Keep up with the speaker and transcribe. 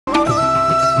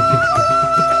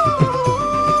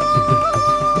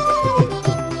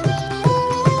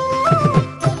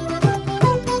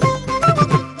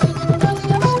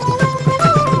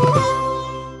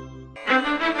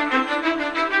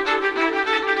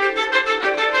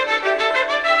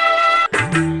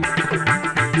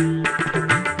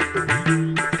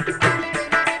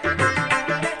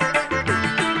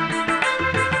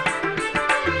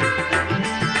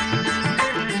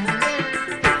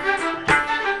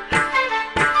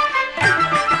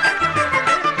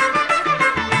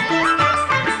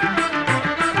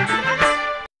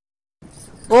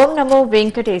నమో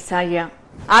వెంకటేశాయ.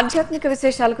 ఆధ్యాత్మిక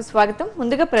విశేషాలకు స్వాగతం.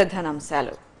 ముందుగా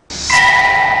ప్రధానాంశాలు.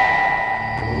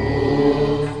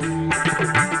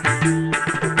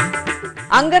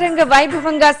 అంగరంగ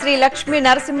వైభవంగా శ్రీ లక్ష్మీ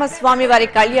నరసింహస్వామి వారి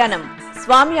కళ్యాణం.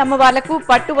 స్వామి అమ్మవార్లకు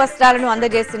పట్టు వస్త్రాలను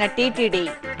అందజేసిన టీటీడీ.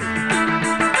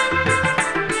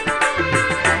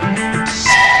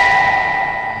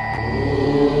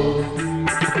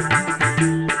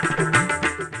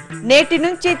 నేటి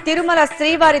నుంచి తిరుమల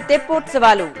శ్రీవారి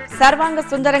తెప్పోత్సవాలు. సర్వాంగ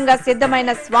సుందరంగా సిద్ధమైన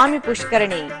స్వామి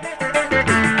పుష్కరిణి.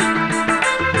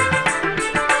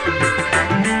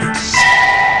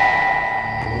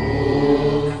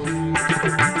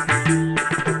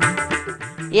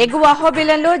 ఎగువ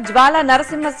అహోబిలంలో జ్వాల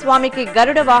నరసింహస్వామికి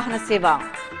గరుడ వాహన సేవ.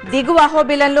 దిగువ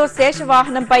అహోబిలంలో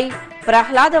శేషవాహనంపై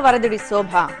ప్రహ్లాద వరదుడి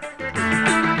శోభ.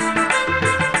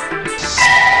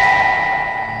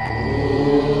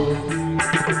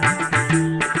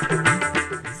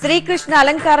 శ్రీకృష్ణ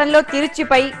అలంకారంలో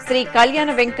తిరుచిపై శ్రీ కళ్యాణ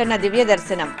వెంకన్న దివ్య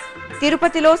దర్శనం.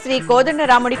 తిరుపతిలో శ్రీ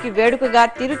కోదండరాముడికి వేడుకగా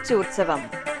తిరుచి ఉత్సవం.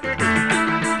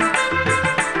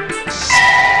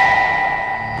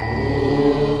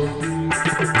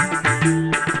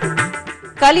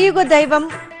 కలియుగ దైవం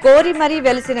కోరి మరీ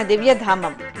వెలిసిన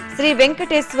దివ్యధామం. శ్రీ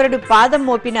వెంకటేశ్వరుడు పాదం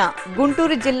మోపిన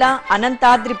గుంటూరు జిల్లా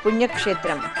అనంతాద్రి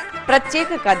పుణ్యక్షేత్రం. ప్రత్యేక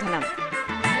కథనం.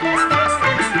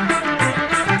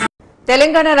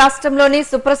 తెలంగాణ రాష్ట్రంలోని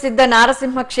సుప్రసిద్ధ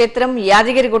నారసింహ క్షేత్రం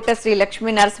యాదగిరిగుట్ట శ్రీ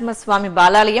లక్ష్మీ నరసింహస్వామి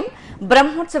బాలాలయం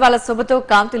బ్రహ్మోత్సవాల శోభతో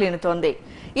కాంతులీనుతోంది.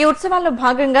 ఈ ఉత్సవాల్లో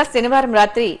భాగంగా శనివారం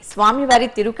రాత్రి స్వామివారి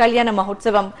తిరుకళ్యాణ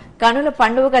మహోత్సవం కనుల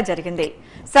పండువగా జరిగింది.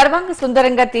 సర్వాంగ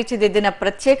సుందరంగా తీర్చిదిద్దిన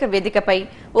ప్రత్యేక వేదికపై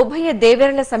ఉభయ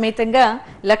దేవేరుల సమేతంగా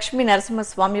లక్ష్మీ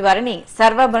నరసింహస్వామి వారిని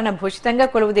సర్వాభరణ భూషితంగా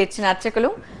కొలువుదీర్చిన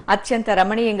అర్చకులు అత్యంత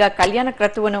రమణీయంగా కళ్యాణ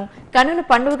క్రతువును కనుల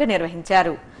పండువగా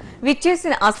నిర్వహించారు.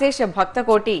 విచ్చేసిన అశేష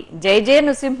భక్తకోటి జయ జయ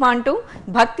నృసింహ అంటూ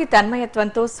భక్తి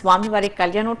తన్మయత్వంతో స్వామివారి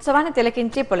కళ్యాణోత్సవాన్ని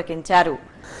తిలకించి పులకించారు.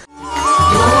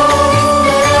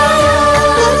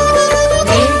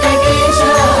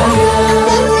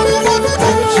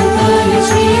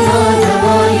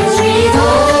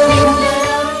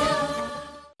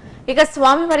 ఇక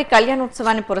స్వామివారి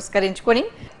కళ్యాణోత్సవాన్ని పురస్కరించుకుని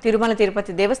తిరుమల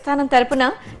తిరుపతి దేవస్థానం తరపున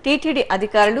టీటీడీ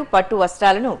అధికారులు పట్టు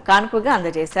వస్త్రాలను కానుకగా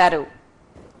అందజేశారు.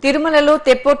 తిరుమలలో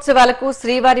తెప్పోత్సవాలకు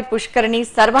శ్రీవారి పుష్కరిణి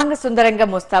సర్వాంగ సుందరంగా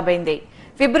ముస్తాబైంది.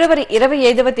 ఫిబ్రవరి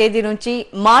 25వ తేదీ నుంచి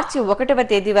మార్చి 1వ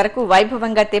తేదీ వరకు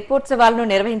వైభవంగా తెప్పోత్సవాలను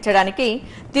నిర్వహించడానికి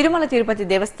తిరుమల తిరుపతి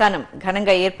దేవస్థానం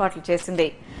ఘనంగా ఏర్పాట్లు చేసింది.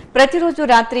 ప్రతిరోజు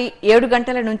రాత్రి 7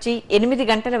 గంటల నుంచి 8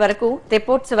 గంటల వరకు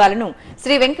తెప్పోత్సవాలను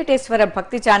శ్రీ వెంకటేశ్వర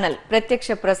భక్తి ఛానల్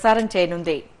ప్రత్యక్ష ప్రసారం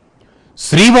చేయనుంది.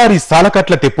 శ్రీవారి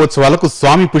సాలకట్ల తెప్పోత్సవాలకు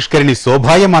స్వామి పుష్కరిణి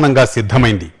శోభాయమానంగా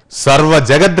సిద్ధమైంది. సర్వ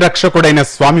జగద్రక్షకుడైన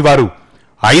స్వామివారు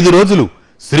 5 రోజులు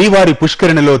శ్రీవారి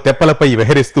పుష్కరిణిలో తెప్పలపై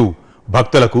విహరిస్తూ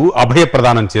భక్తులకు అభయ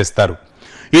ప్రదానం చేస్తారు.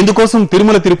 ఇందుకోసం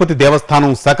తిరుమల తిరుపతి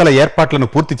దేవస్థానం సకల ఏర్పాట్లను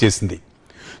పూర్తి చేసింది.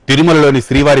 తిరుమలలోని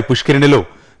శ్రీవారి పుష్కరిణిలో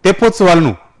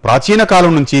తెప్పోత్సవాలను ప్రాచీన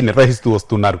కాలం నుంచి నిర్వహిస్తూ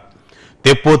వస్తున్నారు.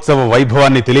 తెప్పోత్సవ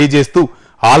వైభవాన్ని తెలియజేస్తూ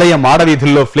ఆలయ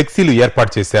మాడవీధుల్లో ఫ్లెక్సీలు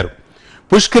ఏర్పాటు చేశారు.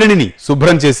 పుష్కరిణిని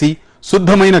శుభ్రం చేసి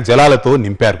శుద్ధమైన జలాలతో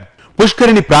నింపారు.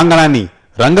 పుష్కరిణి ప్రాంగణాన్ని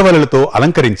రంగవల్లులతో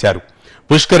అలంకరించారు.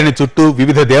 పుష్కరిణి చుట్టూ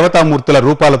వివిధ దేవతామూర్తుల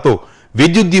రూపాలతో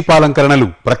విద్యుత్ దీపాలంకరణలు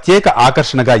ప్రత్యేక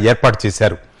ఆకర్షణగా ఏర్పాటు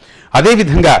చేశారు.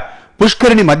 అదేవిధంగా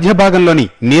పుష్కరిణి మధ్య భాగంలోని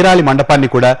నీరాలి మండపాన్ని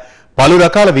కూడా పలు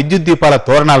రకాల విద్యుత్ దీపాల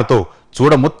తోరణాలతో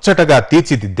చూడముచ్చటగా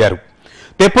తీర్చిదిద్దారు.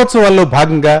 తెప్పోత్సవాల్లో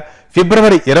భాగంగా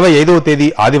ఫిబ్రవరి 25వ తేదీ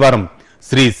ఆదివారం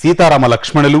శ్రీ సీతారామ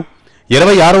లక్ష్మణులు,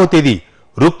 26వ తేదీ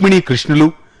రుక్మిణీ కృష్ణులు,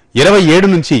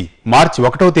 27 నుంచి మార్చి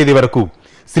 1వ తేదీ వరకు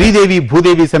శ్రీదేవి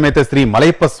భూదేవి సమేత శ్రీ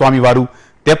మలయప్ప స్వామివారు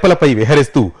తెప్పలపై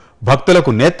విహరిస్తూ భక్తులకు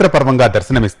నేత్రపర్వంగా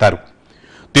దర్శనమిస్తారు.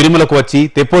 తిరుమలకు వచ్చి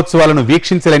తెప్పోత్సవాలను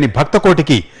వీక్షించలేని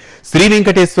భక్తకోటికి శ్రీ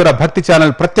వెంకటేశ్వర భక్తి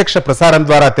ఛానల్ ప్రత్యక్ష ప్రసారం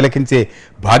ద్వారా తిలకించే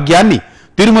భాగ్యాన్ని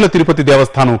తిరుమల తిరుపతి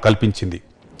దేవస్థానం కల్పించింది.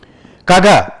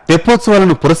 కాగా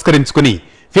తెప్పోత్సవాలను పురస్కరించుకుని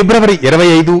ఫిబ్రవరి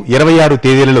 25, 26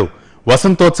 తేదీలలో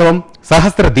వసంతోత్సవం,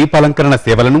 సహస్ర దీపాలంకరణ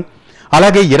సేవలను,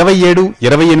 అలాగే 27,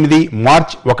 28,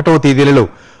 మార్చి 1వ తేదీలలో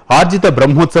ఆర్జిత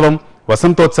బ్రహ్మోత్సవం,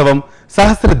 వసంతోత్సవం,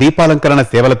 సహస్ర దీపాలంకరణ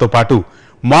సేవలతో పాటు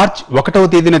మార్చి 1వ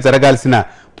తేదీన జరగాల్సిన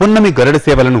పున్నమి గరుడ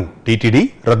సేవలను టీటీడీ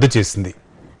రద్దు చేసింది.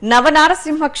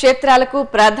 నవనారసింహ క్షేత్రాలకు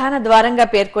ప్రధాన ద్వారంగా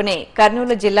పేర్కొనే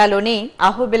కర్నూలు జిల్లాలోని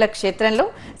అహోబిల క్షేత్రంలో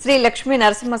శ్రీ లక్ష్మీ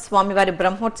నరసింహస్వామి వారి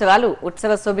బ్రహ్మోత్సవాలు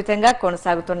ఉత్సవ శోభితంగా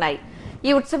కొనసాగుతున్నాయి.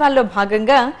 ఈ ఉత్సవాల్లో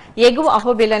భాగంగా ఎగువ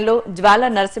అహోబిలంలో జ్వాల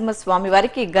నరసింహస్వామి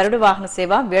వారికి గరుడ వాహన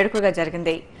సేవ వేడుకగా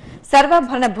జరిగింది.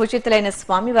 సర్వాభరణ భూషితులైన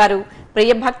స్వామివారు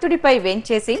ప్రియ భక్తుడిపై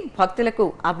వేంచేసి భక్తులకు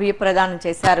అభయ ప్రదానం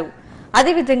చేశారు.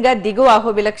 అదేవిధంగా దిగువ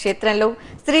అహోబిల క్షేత్రంలో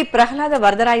శ్రీ ప్రహ్లాద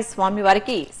వరదరాయ స్వామి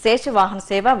వారికి శేషవాహన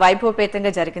సేవ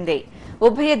వైభవపేతంగా జరిగింది.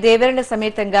 ఉభయ దేవేరుల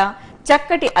సమేతంగా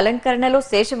చక్కటి అలంకరణలో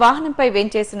శేషవాహనంపై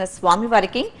వేంచేసిన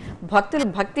స్వామివారికి భక్తులు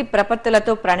భక్తి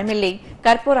ప్రపత్తులతో ప్రణమిల్లి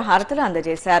కర్పూర హారతులు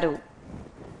అందజేశారు.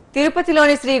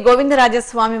 తిరుపతిలోని శ్రీ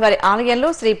గోవిందరాజస్వామి వారి ఆలయంలో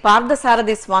శ్రీ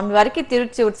పార్థసారథి స్వామివారికి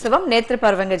తిరుచి ఉత్సవం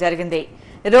నేత్రపర్వంగా జరిగింది.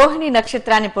 రోహిణి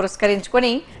నక్షత్రాన్ని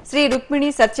పురస్కరించుకుని శ్రీ రుక్మిణి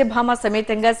సత్యభామ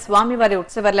సమేతంగా స్వామివారి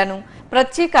ఉత్సవాలను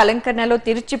ప్రత్యేక అలంకరణలో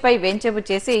తిరుచిపై వేంచెవు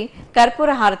చేసి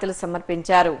కర్పూర హారతులు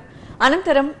సమర్పించారు.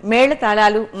 అనంతరం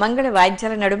మేళతాళాలు మంగళ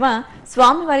వాయిద్యాల నడుమ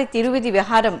స్వామివారి తిరువిధి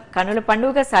విహారం కనుల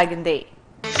పండుగగా సాగింది.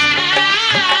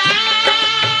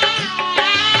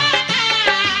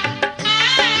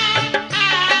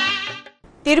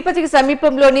 తిరుపతికి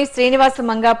సమీపంలోని శ్రీనివాస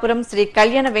మంగాపురం శ్రీ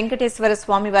కళ్యాణ వెంకటేశ్వర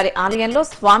స్వామి వారి ఆలయంలో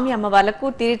స్వామి అమ్మవార్లకు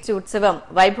తిరుచి ఉత్సవం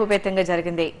వైభవపేతంగా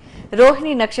జరిగింది.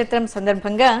 రోహిణి నక్షత్రం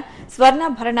సందర్భంగా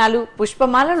స్వర్ణాభరణాలు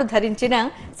పుష్పమాలలు ధరించిన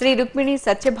శ్రీ రుక్మిణి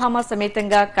సత్యభామ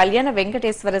సమేతంగా కళ్యాణ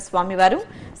వెంకటేశ్వర స్వామివారు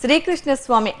శ్రీకృష్ణ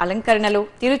స్వామి అలంకరణలో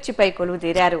తిరుచిపై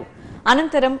కొలువుదీరారు.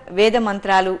 అనంతరం వేద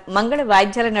మంత్రాలు మంగళ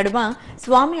వాయిద్యాల నడుమ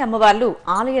స్వామి అమ్మవార్లు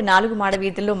ఆలయ 4 మాడ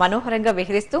వీధుల్లో మనోహరంగా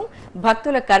విహరిస్తూ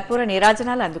భక్తుల కర్పూర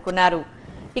నీరాజనాలు అందుకున్నారు.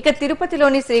 ఇక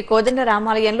తిరుపతిలోని శ్రీ కోదండ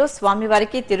రామాలయంలో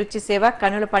స్వామివారికి తిరుచి సేవ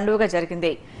కనుల పండుగగా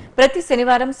జరిగింది. ప్రతి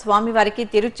శనివారం స్వామివారికి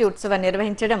తిరుచి ఉత్సవం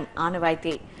నిర్వహించడం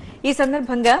ఆనవాయితీ. ఈ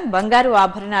సందర్భంగా బంగారు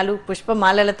ఆభరణాలు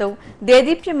పుష్పమాలలతో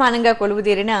దేదీప్యమానంగా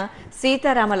కొలువుదీరిన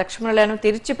సీతారామ లక్ష్మణులను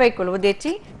తిరుచిపై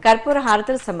కొలువుదీర్చి కర్పూర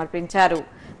హారతులు సమర్పించారు.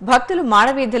 భక్తులు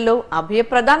మాడవీధుల్లో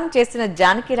అభయప్రదానం చేసిన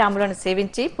జానకిరాములను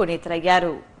సేవించి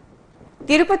పునీతులయ్యారు.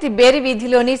 తిరుపతి బేరి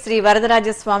వీధిలోని శ్రీ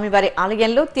వరదరాజస్వామి వారి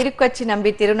ఆలయంలో తిరుక్కొచ్చి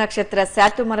నంబి తిరునక్షత్ర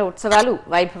శాతుమర ఉత్సవాలు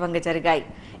వైభవంగా జరిగాయి.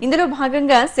 ఇందులో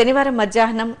భాగంగా శనివారం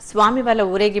మధ్యాహ్నం స్వామివార్ల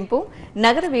ఊరేగింపు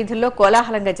నగర వీధుల్లో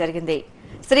కోలాహలంగా జరిగింది.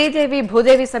 శ్రీదేవి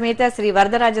భూదేవి సమేత శ్రీ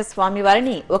వరదరాజస్వామి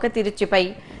వారిని ఒక తిరుచిపై,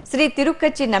 శ్రీ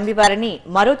తిరుక్కచ్చి నంబివారిని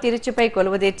మరో తిరుచిపై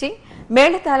కొలువుదీర్చి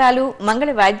మేళతాళాలు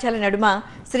మంగళ వాయిద్యాల నడుమ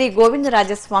శ్రీ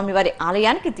గోవిందరాజస్వామి వారి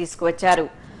ఆలయానికి తీసుకువచ్చారు.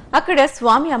 అక్కడ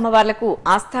స్వామి అమ్మవార్లకు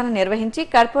ఆస్థానం నిర్వహించి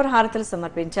కర్పూర హారతులు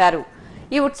సమర్పించారు.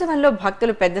 ఈ ఉత్సవంలో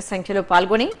భక్తులు పెద్ద సంఖ్యలో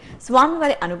పాల్గొని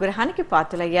స్వామివారి అనుగ్రహానికి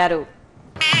పాత్రులయ్యారు.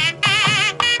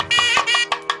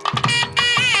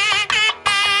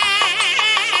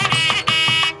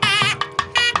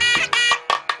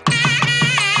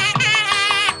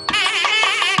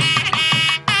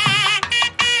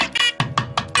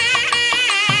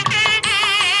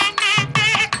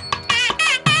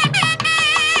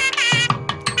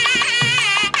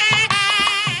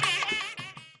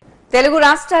 తెలుగు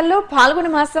రాష్ట్రాల్లో పాల్గొన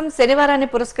మాసం శనివారాన్ని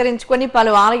పురస్కరించుకుని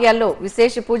పలు ఆలయాల్లో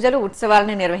విశేష పూజలు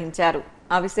ఉత్సవాలను నిర్వహించారు.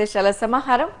 ఆ విశేషాల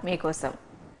సమాహారం మీకోసం.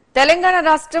 తెలంగాణ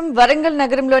రాష్ట్రం వరంగల్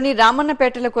నగరంలోని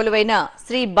రామన్నపేటలో కొలువైన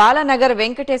శ్రీ బాలనగర్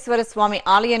వెంకటేశ్వర స్వామి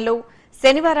ఆలయంలో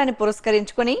శనివారాన్ని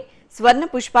పురస్కరించుకుని స్వర్ణ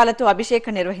పుష్పాలతో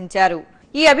అభిషేకం నిర్వహించారు.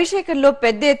 ఈ అభిషేకంలో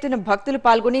పెద్ద ఎత్తున భక్తులు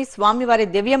పాల్గొని స్వామివారి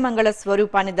దివ్యమంగళ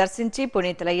స్వరూపాన్ని దర్శించి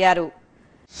పునీతులయ్యారు.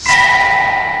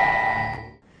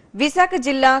 విశాఖ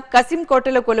జిల్లా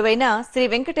కసింకోటలో కొలువైన శ్రీ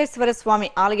వెంకటేశ్వర స్వామి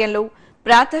ఆలయంలో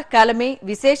ప్రాతకాలమే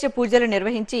విశేష పూజలు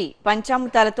నిర్వహించి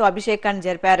పంచామృతాలతో అభిషేకాన్ని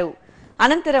జరిపారు.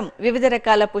 అనంతరం వివిధ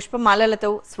రకాల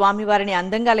పుష్పమాలలతో స్వామివారిని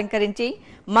అందంగా అలంకరించి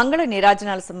మంగళ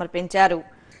నీరాజనాలు సమర్పించారు.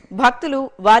 భక్తులు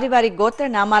వారి వారి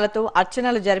గోత్ర నామాలతో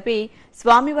అర్చనలు జరిపి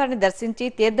స్వామివారిని దర్శించి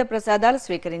తీర్థప్రసాదాలు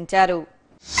స్వీకరించారు.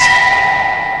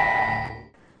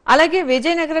 అలాగే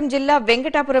విజయనగరం జిల్లా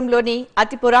వెంకటాపురంలోని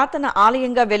అతి పురాతన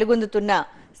ఆలయంగా వెలుగొందుతున్న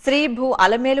శ్రీ భూ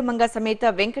అలమేలుమంగ సమేత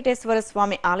వెంకటేశ్వర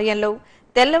స్వామి ఆలయంలో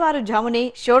తెల్లవారుజామునే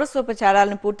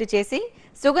షోడశోపచారాలను పూర్తి చేసి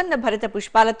సుగంధ భరిత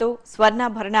పుష్పాలతో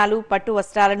స్వర్ణాభరణాలు పట్టు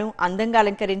వస్త్రాలను అందంగా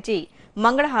అలంకరించి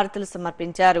మంగళహారతులు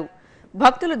సమర్పించారు.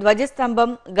 భక్తులు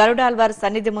ధ్వజస్తంభం గరుడాల్వార్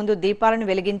సన్నిధి ముందు దీపాలను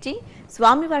వెలిగించి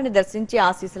స్వామివారిని దర్శించి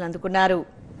ఆశీస్సులు అందుకున్నారు.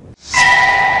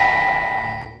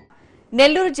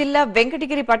 నెల్లూరు జిల్లా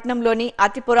వెంకటగిరి పట్టణంలోని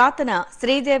అతి పురాతన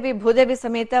శ్రీదేవి భూదేవి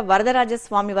సమేత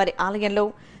వరదరాజస్వామి వారి ఆలయంలో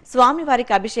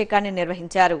స్వామివారికి అభిషేకాన్ని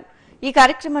నిర్వహించారు. ఈ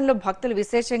కార్యక్రమంలో భక్తులు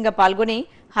విశేషంగా పాల్గొని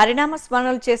హరినామ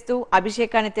స్మరణలు చేస్తూ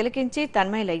అభిషేకాన్ని తిలకించి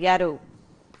తన్మయులయ్యారు.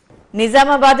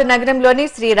 నిజామాబాద్ నగరంలోని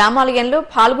శ్రీరామాలయంలో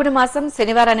ఫాల్గుణ మాసం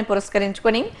శనివారాన్ని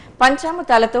పురస్కరించుకుని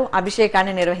పంచామృతాలతో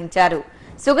అభిషేకాన్ని నిర్వహించారు.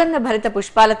 సుగంధ భరిత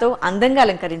పుష్పాలతో అందంగా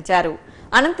అలంకరించారు.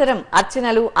 అనంతరం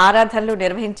అర్చనలు ఆరాధనలు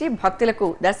నిర్వహించి భక్తులకు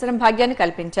దర్శనం భాగ్యాన్ని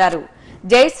కల్పించారు.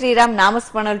 జై శ్రీరామ్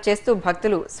నామస్మరణలు చేస్తూ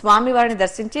భక్తులు స్వామివారిని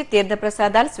దర్శించి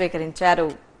తీర్థప్రసాదాలు స్వీకరించారు.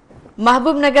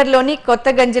 మహబూబ్ నగర్ లోని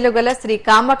కొత్తగంజిలో గల శ్రీ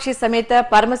కామాక్షి సమేత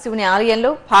పరమశివుని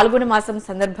ఆలయంలో ఫాల్గుణ మాసం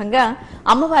సందర్భంగా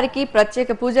అమ్మవారికి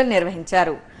ప్రత్యేక పూజలు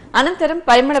నిర్వహించారు. అనంతరం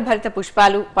పరిమళ భరిత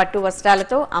పుష్పాలు పట్టు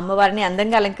వస్త్రాలతో అమ్మవారిని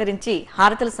అందంగా అలంకరించి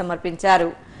హారతులు సమర్పించారు.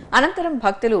 అనంతరం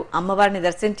భక్తులు అమ్మవారిని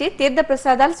దర్శించి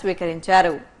తీర్థప్రసాదాలు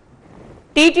స్వీకరించారు.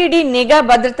 టీటీడీ నిఘా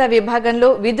భద్రతా విభాగంలో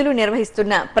విధులు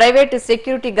నిర్వహిస్తున్న ప్రైవేటు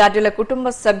సెక్యూరిటీ గార్డుల కుటుంబ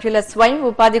సభ్యుల స్వయం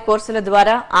ఉపాధి కోర్సుల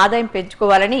ద్వారా ఆదాయం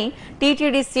పెంచుకోవాలని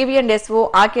టీటీడీ సివిఎండ్ఎస్ఓ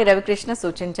ఆకే రవికృష్ణ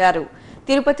సూచించారు.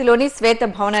 తిరుపతిలోని శ్వేత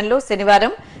భవనంలో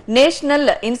శనివారం national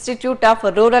institute of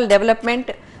rural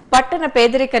development, పట్టణ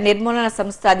పేదరిక నిర్మూలన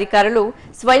సంస్థ అధికారులు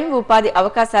స్వయం ఉపాధి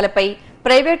అవకాశాలపై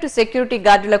ప్రైవేటు సెక్యూరిటీ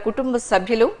గార్డుల కుటుంబ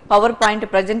సభ్యులు పవర్ పాయింట్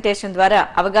ప్రజెంటేషన్ ద్వారా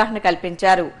అవగాహన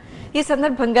కల్పించారు. ఈ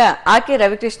సందర్భంగా ఆకే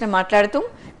రవికృష్ణ మాట్లాడుతూ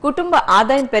కుటుంబ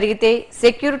ఆదాయం పెరిగితే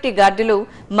సెక్యూరిటీ గార్డులు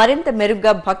మరింత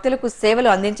మెరుగ్గా భక్తులకు సేవలు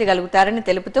అందించగలుగుతారని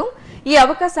తెలుపుతూ ఈ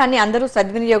అవకాశాన్ని అందరూ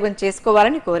సద్వినియోగం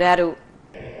చేసుకోవాలని కోరారు.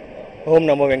 ఓం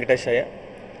నమో వెంకటేశాయ.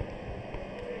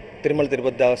 తిరుమల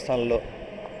తిరుపతి దేవస్థానంలో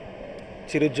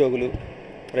చిరుద్యోగులు,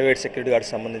 ప్రైవేట్ సెక్యూరిటీ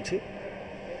గార్డ్స్ సంబంధించి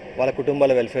వాళ్ళ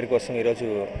కుటుంబాల వెల్ఫేర్ కోసం ఈరోజు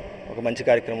ఒక మంచి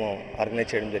కార్యక్రమం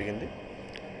ఆర్గనైజ్ చేయడం జరిగింది.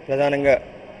 ప్రధానంగా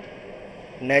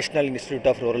national institute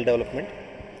of rural development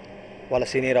వాళ్ళ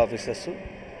సీనియర్ ఆఫీసర్స్,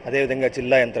 అదేవిధంగా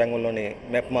జిల్లా యంత్రాంగంలోని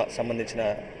మెప్మా సంబంధించిన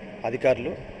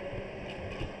అధికారులు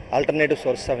ఆల్టర్నేటివ్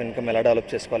సోర్స్ ఆఫ్ ఇన్కమ్ ఎలా డెవలప్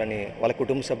చేసుకోవాలని వాళ్ళ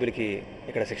కుటుంబ సభ్యులకి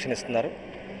ఇక్కడ శిక్షణ ఇస్తున్నారు.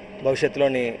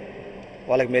 భవిష్యత్తులోని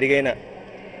వాళ్ళకి మెరుగైన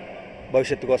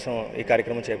భవిష్యత్తు కోసం ఈ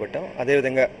కార్యక్రమం చేపట్టాం.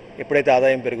 అదేవిధంగా ఎప్పుడైతే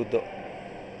ఆదాయం పెరుగుద్దో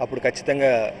అప్పుడు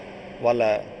ఖచ్చితంగా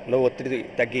వాళ్ళలో ఒత్తిడి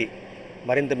తగ్గి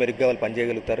మరింత మెరుగ్గా వాళ్ళు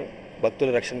పనిచేయగలుగుతారు. భక్తుల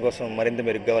రక్షణ కోసం మరింత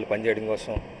మెరుగ్గా వాళ్ళు పనిచేయడం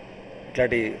కోసం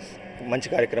ఇట్లాంటి మంచి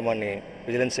కార్యక్రమాన్ని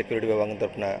విజిలెన్స్ సెక్యూరిటీ విభాగం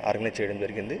తరఫున ఆర్గనైజ్ చేయడం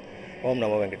జరిగింది. ఓం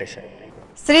నమో వెంకటేశాయ.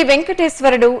 శ్రీ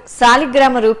వెంకటేశ్వరుడు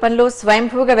శాలిగ్రామ రూపంలో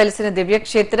స్వయంభూగా వెలిసిన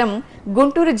దివ్యక్షేత్రం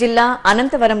గుంటూరు జిల్లా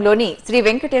అనంతవరంలోని శ్రీ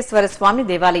వెంకటేశ్వర స్వామి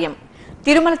దేవాలయం.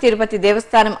 తిరుమల తిరుపతి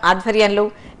దేవస్థానం ఆధ్వర్యంలో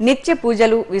నిత్య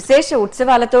పూజలు, విశేష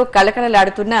ఉత్సవాలతో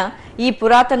కళకళలాడుతున్న ఈ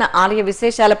పురాతన ఆలయ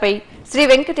విశేషాలపై శ్రీ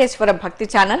వెంకటేశ్వర భక్తి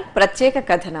ఛానల్ ప్రత్యేక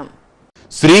కథనం.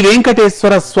 శ్రీ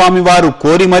వెంకటేశ్వర స్వామి వారు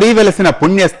కోరి మరీ వెలసిన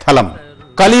పుణ్యస్థలం,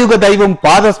 కలియుగ దైవం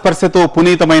పాదస్పర్శతో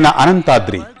పునీతమైన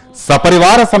అనంతాద్రి,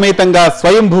 సపరివార సమేతంగా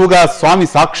స్వయంభూగా స్వామి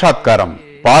సాక్షాత్కారం,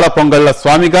 పాల పొంగళ్ల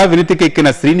స్వామిగా వినితికెక్కిన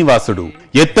శ్రీనివాసుడు,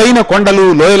 ఎత్తైన కొండలు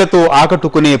లోయలతో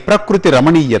ఆకట్టుకునే ప్రకృతి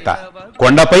రమణీయత,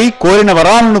 కొండపై కోరిన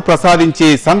వరాలను ప్రసాదించే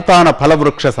సంతాన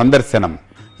ఫలవృక్ష సందర్శనం.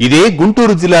 ఇదే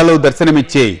గుంటూరు జిల్లాలో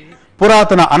దర్శనమిచ్చే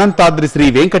పురాతన అనంతాద్రి శ్రీ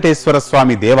వెంకటేశ్వర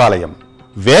స్వామి దేవాలయం.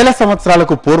 వేల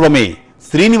సంవత్సరాలకు పూర్వమే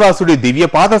శ్రీనివాసుడి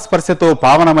దివ్యపాద స్పర్శతో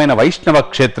పావనమైన వైష్ణవ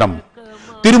క్షేత్రం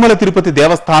తిరుమల తిరుపతి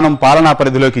దేవస్థానం పాలనా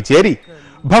పరిధిలోకి చేరి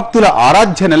భక్తుల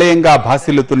ఆరాధ్య నిలయంగా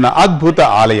భాసిల్లుతున్న అద్భుత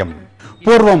ఆలయం.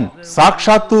 పూర్వం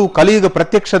సాక్షాత్తు కలియుగ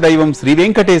ప్రత్యక్ష దైవం శ్రీ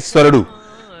వెంకటేశ్వరుడు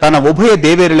తన ఉభయ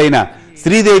దేవేరులైన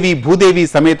శ్రీదేవి, భూదేవి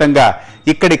సమేతంగా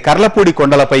ఇక్కడి కర్లపూడి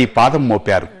కొండలపై పాదం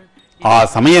మోపారు. ఆ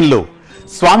సమయంలో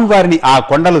స్వామివారిని ఆ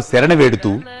కొండలు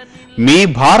శరణవేడుతూ, మీ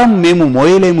భారం మేము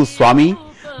మోయలేము స్వామి,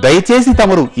 దయచేసి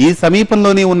తమరు ఈ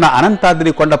సమీపంలోనే ఉన్న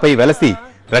అనంతాద్రి కొండపై వెలసి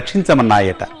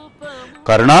రక్షించమన్నాయట.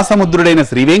 కరుణాసముద్రుడైన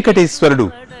శ్రీ వెంకటేశ్వరుడు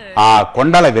ఆ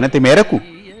కొండల వినతి మేరకు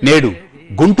నేడు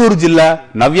గుంటూరు జిల్లా,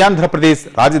 నవ్యాంధ్రప్రదేశ్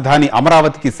రాజధాని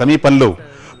అమరావతికి సమీపంలో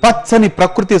పచ్చని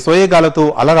ప్రకృతి సోయగాలతో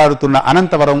అలరాడుతున్న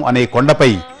అనంతవరం అనే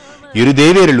కొండపై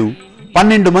ఇరుదేవేరులు,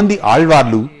 12 మంది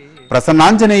ఆళ్వార్లు,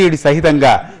 ప్రసన్నాంజనేయుడి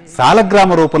సహితంగా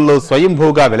శాలగ్రామ రూపంలో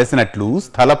స్వయంభూగా వెలసినట్లు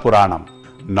స్థల పురాణం.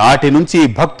 నాటి నుంచి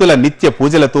భక్తుల నిత్య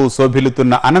పూజలతో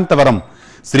శోభిల్లుతున్న అనంతవరం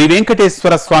శ్రీ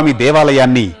వెంకటేశ్వర స్వామి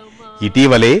దేవాలయాన్ని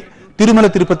ఇటీవలే తిరుమల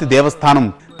తిరుపతి దేవస్థానం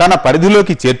తన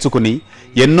పరిధిలోకి చేర్చుకుని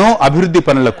ఎన్నో అభివృద్ధి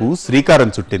పనులకు శ్రీకారం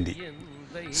చుట్టింది.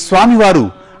 స్వామివారు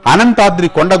అనంతాద్రి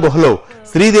కొండ గుహలో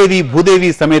శ్రీదేవి, భూదేవి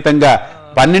సమేతంగా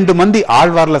 12 మంది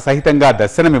ఆళ్వార్ల సహితంగా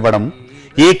దర్శనమివ్వడం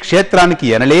ఈ క్షేత్రానికి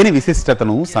ఎనలేని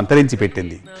విశిష్టతను సంతరించి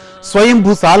పెట్టింది.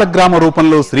 స్వయంభూ శాలగ్రామ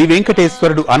రూపంలో శ్రీ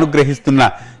వెంకటేశ్వరుడు అనుగ్రహిస్తున్న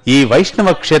ఈ వైష్ణవ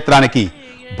క్షేత్రానికి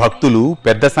భక్తులు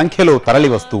పెద్ద సంఖ్యలో తరలి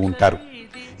వస్తూ ఉంటారు.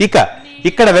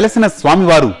 ఇక్కడ వెలసిన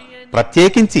స్వామివారు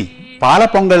ప్రత్యేకించి పాల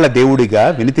పొంగళ్ల దేవుడిగా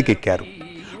వినితికెక్కారు.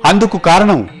 అందుకు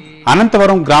కారణం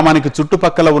అనంతవరం గ్రామానికి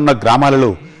చుట్టుపక్కల ఉన్న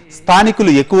గ్రామాలలో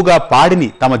స్థానికులు ఎక్కువగా పాడిని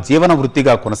తమ జీవన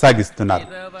వృత్తిగా కొనసాగిస్తున్నారు.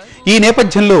 ఈ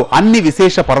నేపథ్యంలో అన్ని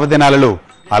విశేష పర్వదినాలలో,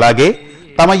 అలాగే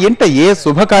తమ ఇంట ఏ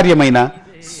శుభకార్యమైనా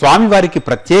స్వామివారికి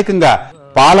ప్రత్యేకంగా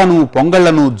పాలను,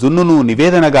 పొంగళ్లను, జున్నును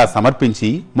నివేదనగా సమర్పించి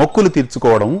మొక్కులు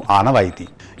తీర్చుకోవడం ఆనవాయితీ.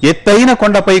 ఎత్తైన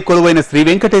కొండపై కొలువైన శ్రీ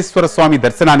వెంకటేశ్వర స్వామి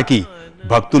దర్శనానికి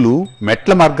భక్తులు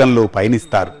మెట్ల మార్గంలో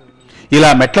పయనిస్తారు. ఇలా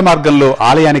మెట్ల మార్గంలో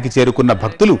ఆలయానికి చేరుకున్న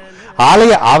భక్తులు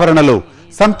ఆలయ ఆవరణలో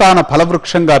సంతాన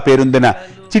ఫలవృక్షంగా పేరొందిన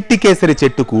చిట్టికేసరి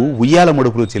చెట్టుకు ఉయ్యాల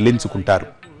ముడుపులు చెల్లించుకుంటారు.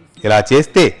 ఇలా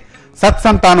చేస్తే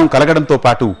సత్సంతానం కలగడంతో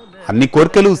పాటు అన్ని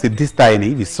కోర్కెలు సిద్ధిస్తాయని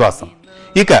విశ్వాసం.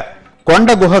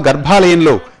 కొండ గుహ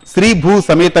గర్భాలయంలో శ్రీభూ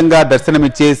సమేతంగా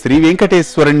దర్శనమిచ్చే శ్రీ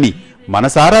వెంకటేశ్వరుణ్ణి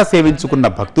మనసారా సేవించుకున్న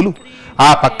భక్తులు ఆ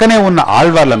పక్కనే ఉన్న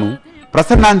ఆళ్వార్లను,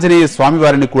 ప్రసన్నాంజనేయ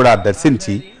స్వామివారిని కూడా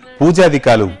దర్శించి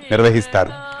పూజాధికాలు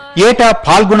నిర్వహిస్తారు. ఏటా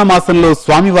ఫాల్గుణ మాసంలో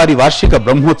స్వామివారి వార్షిక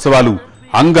బ్రహ్మోత్సవాలు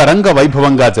అంగరంగ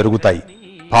వైభవంగా జరుగుతాయి.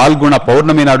 పాల్గొన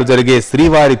పౌర్ణమి నాడు జరిగే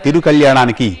శ్రీవారి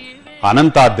తిరుకల్యాణానికి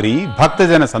అనంతాద్రి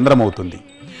భక్తజన సంద్రమవుతుంది.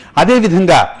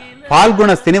 అదేవిధంగా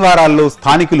పాల్గొన శనివారాల్లో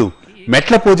స్థానికులు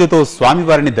మెట్ల పూజతో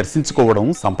స్వామివారిని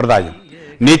దర్శించుకోవడం సంప్రదాయం.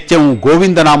 నిత్యం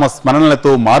గోవిందనామ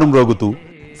స్మరణలతో మారుమ్రోగుతూ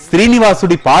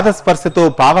శ్రీనివాసుడి పాదస్పర్శతో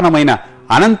పావనమైన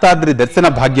అనంతాద్రి దర్శన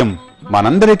భాగ్యం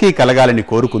మనందరికీ కలగాలని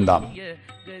కోరుకుందాం.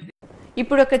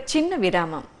 ఇప్పుడు ఒక చిన్న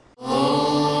విరామం.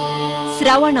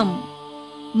 శ్రవణం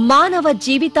మానవ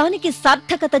జీవితానికి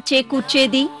సార్థకత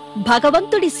చేకూర్చేది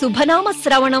భగవంతుడి శుభనామ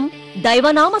శ్రవణం,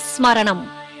 దైవనామ స్మరణం.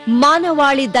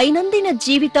 మానవాళి దైనందిన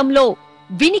జీవితంలో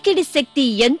వినికిడి శక్తి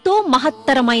ఎంతో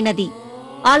మహత్తరమైనది.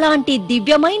 అలాంటి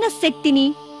దివ్యమైన శక్తిని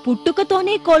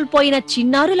పుట్టుకతోనే కోల్పోయిన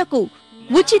చిన్నారులకు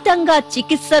ఉచితంగా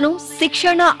చికిత్సను,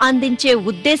 శిక్షణ అందించే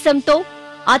ఉద్దేశంతో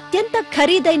అత్యంత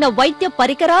ఖరీదైన వైద్య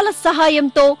పరికరాల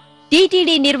సహాయంతో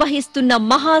టీటీడీ నిర్వహిస్తున్న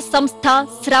మహా సంస్థ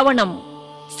శ్రవణం.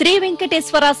 శ్రీ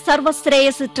వెంకటేశ్వర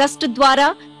సర్వశ్రేయస్ ట్రస్ట్ ద్వారా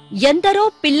ఎందరో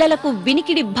పిల్లలకు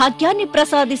వినికిడి భాగ్యాన్ని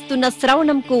ప్రసాదిస్తున్న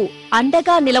శ్రవణంకు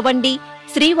అండగా నిలవండి.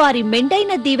 శ్రీవారి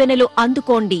మెండైన దీవెనలు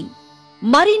అందుకోండి.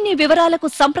 మరిన్ని వివరాలకు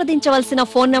సంప్రదించవలసిన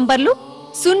ఫోన్ నంబర్లు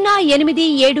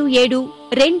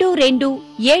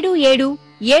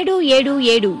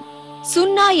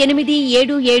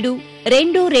 0877227777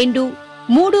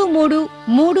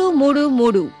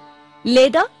 0877223333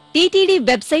 లేదా టీటీడీ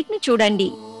వెబ్సైట్ ను చూడండి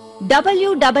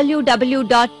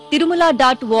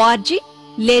www.tirumala.org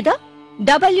లేదా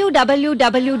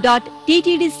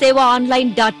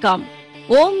www.ttdsevaonline.com.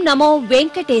 ఓం నమో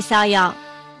వెంకటేశాయ.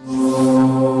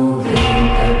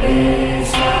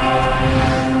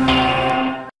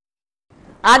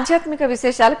 ఆధ్యాత్మిక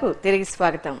విశేషాలకు తిరిగి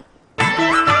స్వాగతం.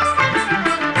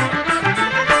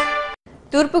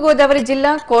 తూర్పుగోదావరి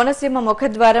జిల్లా కోనసీమ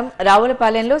ముఖద్వారం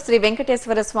రావులపాలెంలో శ్రీ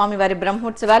వెంకటేశ్వర స్వామివారి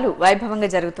బ్రహ్మోత్సవాలు వైభవంగా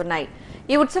జరుగుతున్నాయి.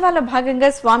 ఈ ఉత్సవాల్లో భాగంగా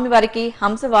స్వామివారికి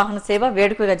హంసవాహన సేవ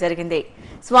వేడుకగా జరిగింది.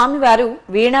 స్వామివారు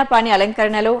వీణాపాణి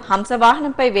అలంకరణలో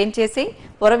హంసవాహనంపై వేంచేసి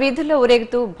పురవీధుల్లో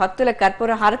ఊరేగుతూ భక్తుల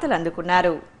కర్పూర హారతలు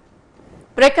అందుకున్నారు.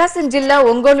 ప్రకాశం జిల్లా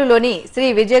ఒంగోలులోని శ్రీ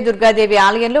విజయదుర్గాదేవి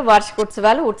ఆలయంలో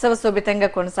వార్షికోత్సవాలు ఉత్సవ శోభితంగా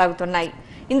కొనసాగుతున్నాయి.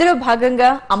 ఇందులో భాగంగా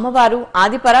అమ్మవారు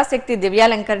ఆదిపరాశక్తి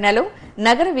దివ్యాలంకరణలో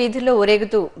నగర వీధుల్లో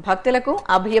ఊరేగుతూ భక్తులకు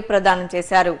అభయ ప్రదానం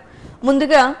చేశారు.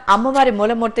 ముందుగా అమ్మవారి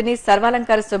మూలమూర్తిని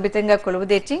సర్వాలంకార శోభితంగా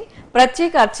కొలువుదీర్చి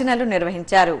ప్రత్యేక అర్చనలు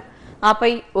నిర్వహించారు.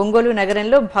 ఆపై ఒంగోలు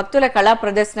నగరంలో భక్తుల కళా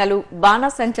ప్రదర్శనలు,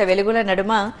 బాణాసంచ వెలుగుల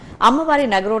నడుమ అమ్మవారి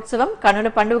నగరోత్సవం కనుల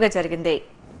పండుగ జరిగింది.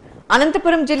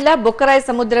 అనంతపురం జిల్లా బుక్కరాయ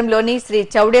సముద్రంలోని శ్రీ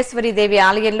చౌడేశ్వరి దేవి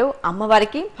ఆలయంలో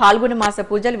అమ్మవారికి ఫాల్గుణ మాస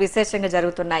పూజలు విశేషంగా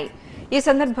జరుగుతున్నాయి. ఈ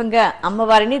సందర్భంగా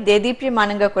అమ్మవారిని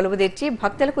దేదీప్యమానంగా కొలువుదీర్చి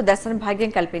భక్తులకు దర్శన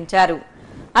భాగ్యం కల్పించారు.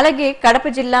 అలాగే కడప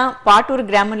జిల్లా పాటూరు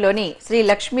గ్రామంలోని శ్రీ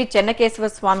లక్ష్మీ చెన్నకేశవ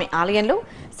స్వామి ఆలయంలో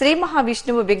శ్రీ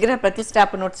మహావిష్ణువు విగ్రహ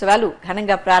ప్రతిష్టాపనోత్సవాలు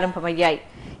ఘనంగా ప్రారంభమయ్యాయి.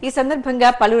 ఈ సందర్భంగా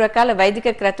పలు రకాల వైదిక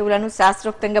క్రతువులను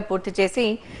శాస్త్రోక్తంగా పూర్తి చేసి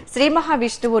శ్రీ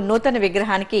మహావిష్ణువు నూతన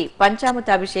విగ్రహానికి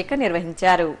పంచామృతాభిషేకం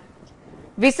నిర్వహించారు.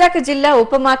 విశాఖ జిల్లా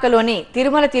ఉపమాకలోని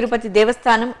తిరుమల తిరుపతి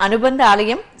దేవస్థానం అనుబంధ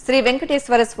ఆలయం శ్రీ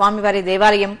వెంకటేశ్వర స్వామివారి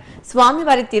దేవాలయం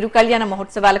స్వామివారి తిరుకల్యాణ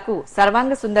మహోత్సవాలకు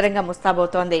సర్వాంగ సుందరంగా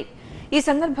ముస్తాబోతోంది. ఈ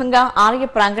సందర్భంగా ఆలయ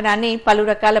ప్రాంగణాన్ని పలు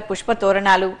రకాల పుష్ప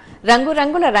తోరణాలు,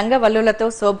 రంగురంగుల రంగవల్లులతో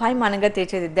శోభాయమానంగా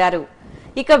తీర్చిదిద్దారు.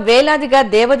 ఇక వేలాదిగా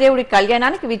దేవదేవుడి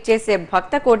కళ్యాణానికి విచ్చేసే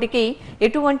భక్త కోటికి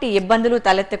ఎటువంటి ఇబ్బందులు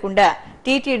తలెత్తకుండా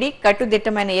టీటీడీ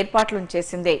కట్టుదిట్టమైన ఏర్పాట్లను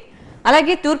చేసింది.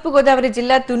 అలాగే తూర్పుగోదావరి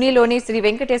జిల్లా తునిలోని శ్రీ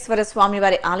వెంకటేశ్వర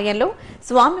స్వామివారి ఆలయంలో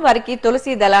స్వామివారికి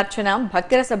తులసి దళార్చన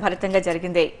భక్తిరస భరితంగా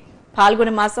జరిగింది. ఫాల్గుణ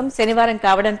మాసం శనివారం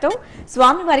కావడంతో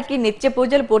స్వామివారికి నిత్య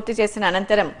పూజలు పూర్తి చేసిన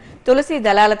అనంతరం తులసి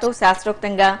దళాలతో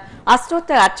శాస్త్రోక్తంగా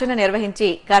అష్టోత్తర అర్చన నిర్వహించి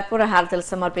కర్పూర హారతలు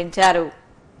సమర్పించారు.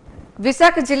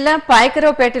 విశాఖ జిల్లా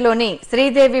పాయకరావుపేటలోని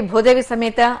శ్రీదేవి భూదేవి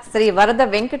సమేత శ్రీ వరద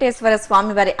వెంకటేశ్వర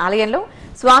స్వామివారి ఆలయంలో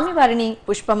స్వామివారిని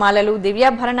పుష్పమాలలు,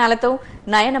 దివ్యాభరణాలతో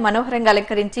నయన మనోహరంగా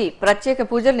అలంకరించి ప్రత్యేక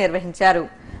పూజలు నిర్వహించారు.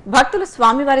 భక్తులు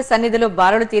స్వామివారి సన్నిధిలో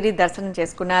బారులు తీరి దర్శనం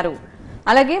చేసుకున్నారు.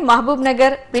 అలాగే మహబూబ్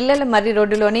నగర్ పిల్లల మర్రి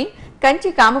రోడ్డులోని కంచి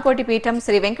కామకోటి పీఠం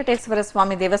శ్రీ వెంకటేశ్వర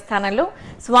స్వామి దేవస్థానంలో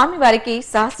స్వామివారికి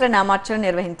సహస్రనామార్చన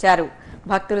నిర్వహించారు.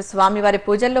 భక్తులు స్వామివారి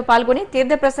పూజల్లో పాల్గొని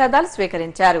తీర్థప్రసాదాలు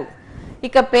స్వీకరించారు.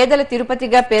 ఇక పేదల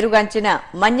తిరుపతిగా పేరుగాంచిన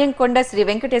మన్యంకొండ శ్రీ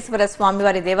వెంకటేశ్వర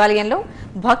స్వామివారి దేవాలయంలో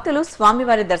భక్తులు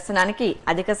స్వామివారి దర్శనానికి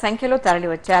అధిక సంఖ్యలో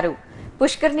తరలివచ్చారు.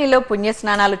 పుష్కరిణిలో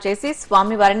పుణ్యస్నానాలు చేసి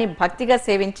స్వామివారిని భక్తిగా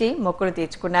సేవించి మొక్కులు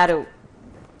తీర్చుకున్నారు.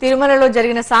 తిరుమలలో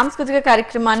జరిగిన సాంస్కృతిక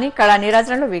కార్యక్రమాన్ని కళా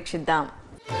నీరాజనంలో వీక్షిద్దాం.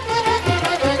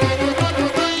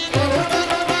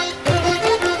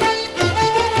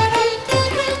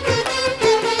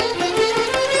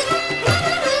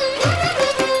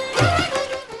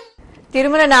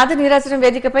 తిరుమల నాద నీరాజనం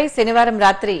వేదికపై శనివారం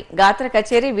రాత్రి గాత్ర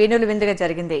కచేరీ వేణుల విందుగా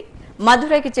జరిగింది.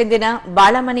 మధురైకి చెందిన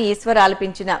బాళమణి ఈశ్వర్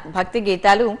ఆలపించిన భక్తి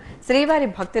గీతాలు శ్రీవారి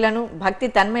భక్తులను భక్తి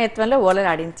తన్మయత్వంలో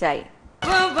ఓలలాడించాయి.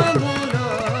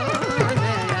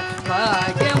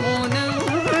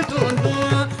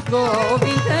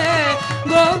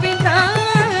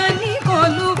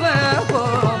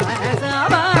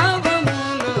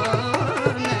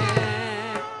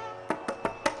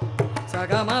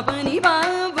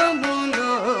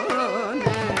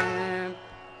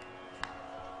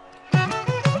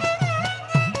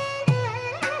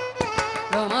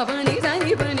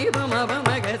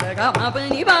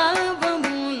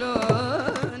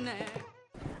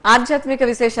 ఆధ్యాత్మిక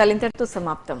విశేషాలు ఇంతటితో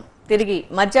సమాప్తం. తిరిగి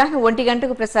మధ్యాహ్నం 1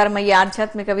 గంటకు ప్రసారమయ్యే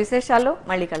ఆధ్యాత్మిక విశేషాల్లో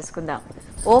మళ్ళీ కలుసుకుందాం.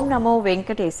 ఓం నమో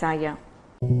వెంకటేశాయ.